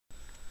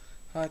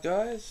Hi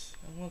guys,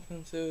 and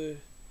welcome to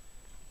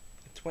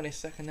the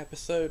 22nd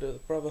episode of the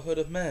Brotherhood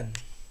of Men.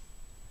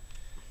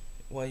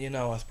 Well, you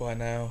know us by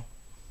now.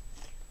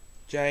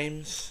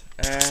 James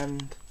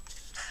and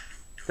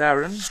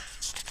Darren,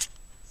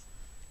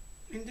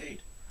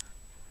 Indeed.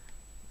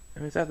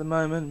 who is at the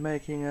moment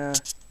making a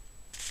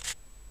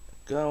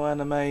Go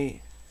Anime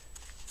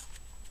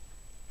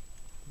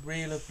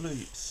reel of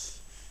bloops.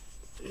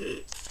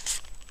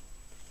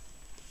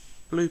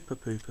 Blooper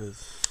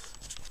poopers.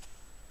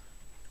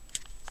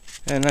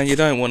 And now you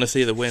don't want to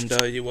see the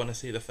window, you want to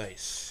see the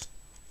face.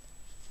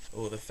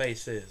 Or the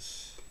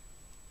faces.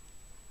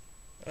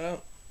 Oh.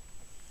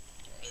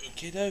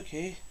 Okie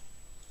dokie.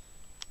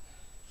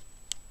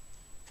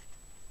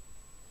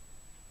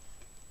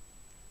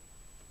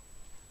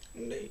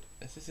 Indeed.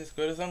 This is as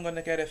good as I'm going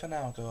to get it for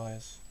now,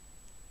 guys.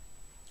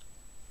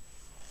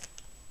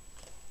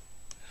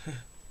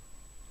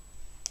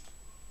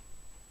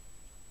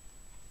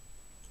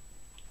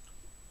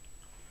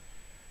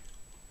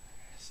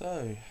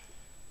 So,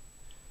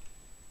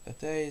 the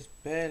day's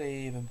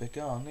barely even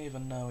begun,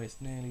 even though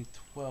it's nearly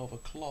 12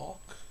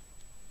 o'clock.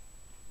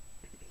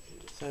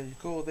 So you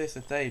call this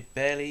a day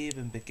barely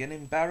even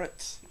beginning,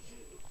 Barrett?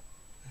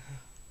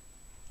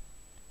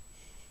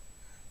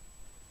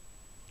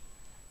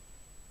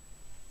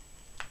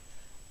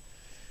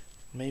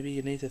 Maybe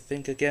you need to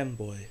think again,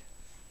 boy.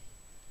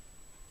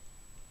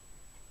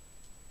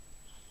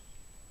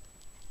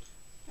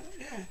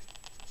 Yeah.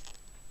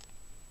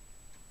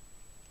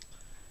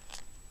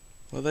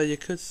 Although you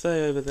could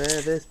say over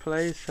there, this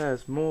place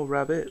has more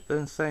rabbit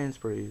than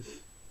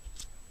Sainsbury's.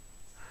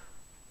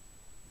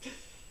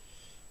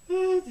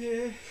 Oh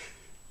dear.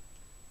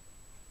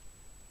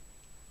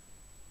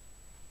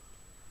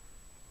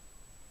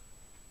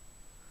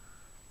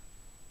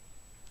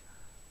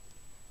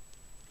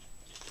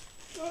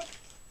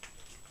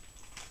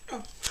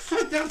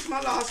 I'm down to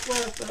my last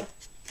word though.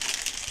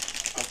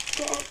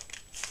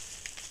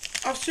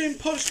 I've soon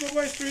polished my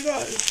way through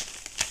those.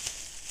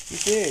 You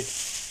did.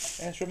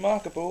 And it's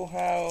remarkable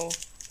how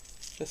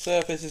the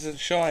surface isn't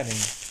shining.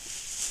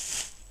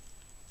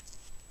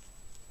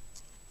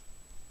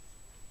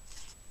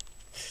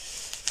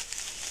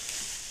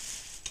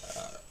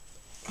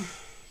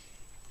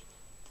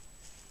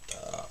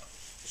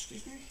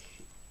 Excuse me.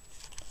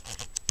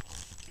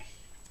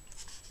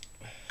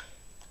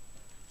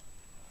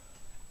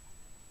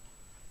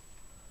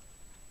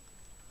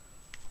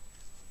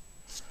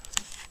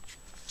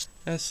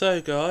 And so,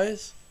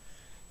 guys,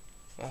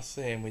 I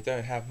see we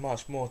don't have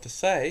much more to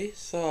say,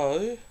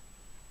 so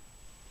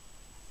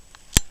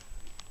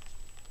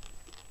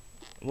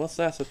what's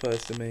that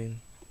supposed to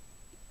mean?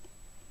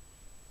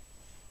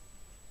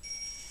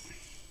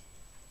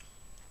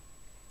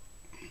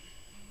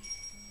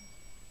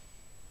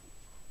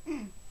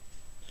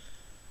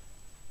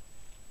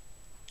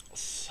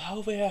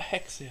 Salvia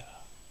Hexia.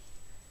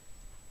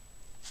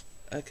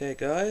 Okay,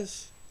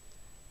 guys,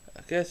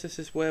 I guess this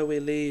is where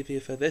we leave you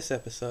for this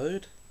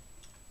episode.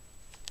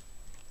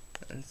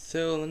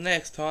 Until the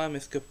next time,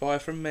 it's goodbye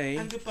from me.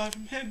 And goodbye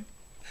from him.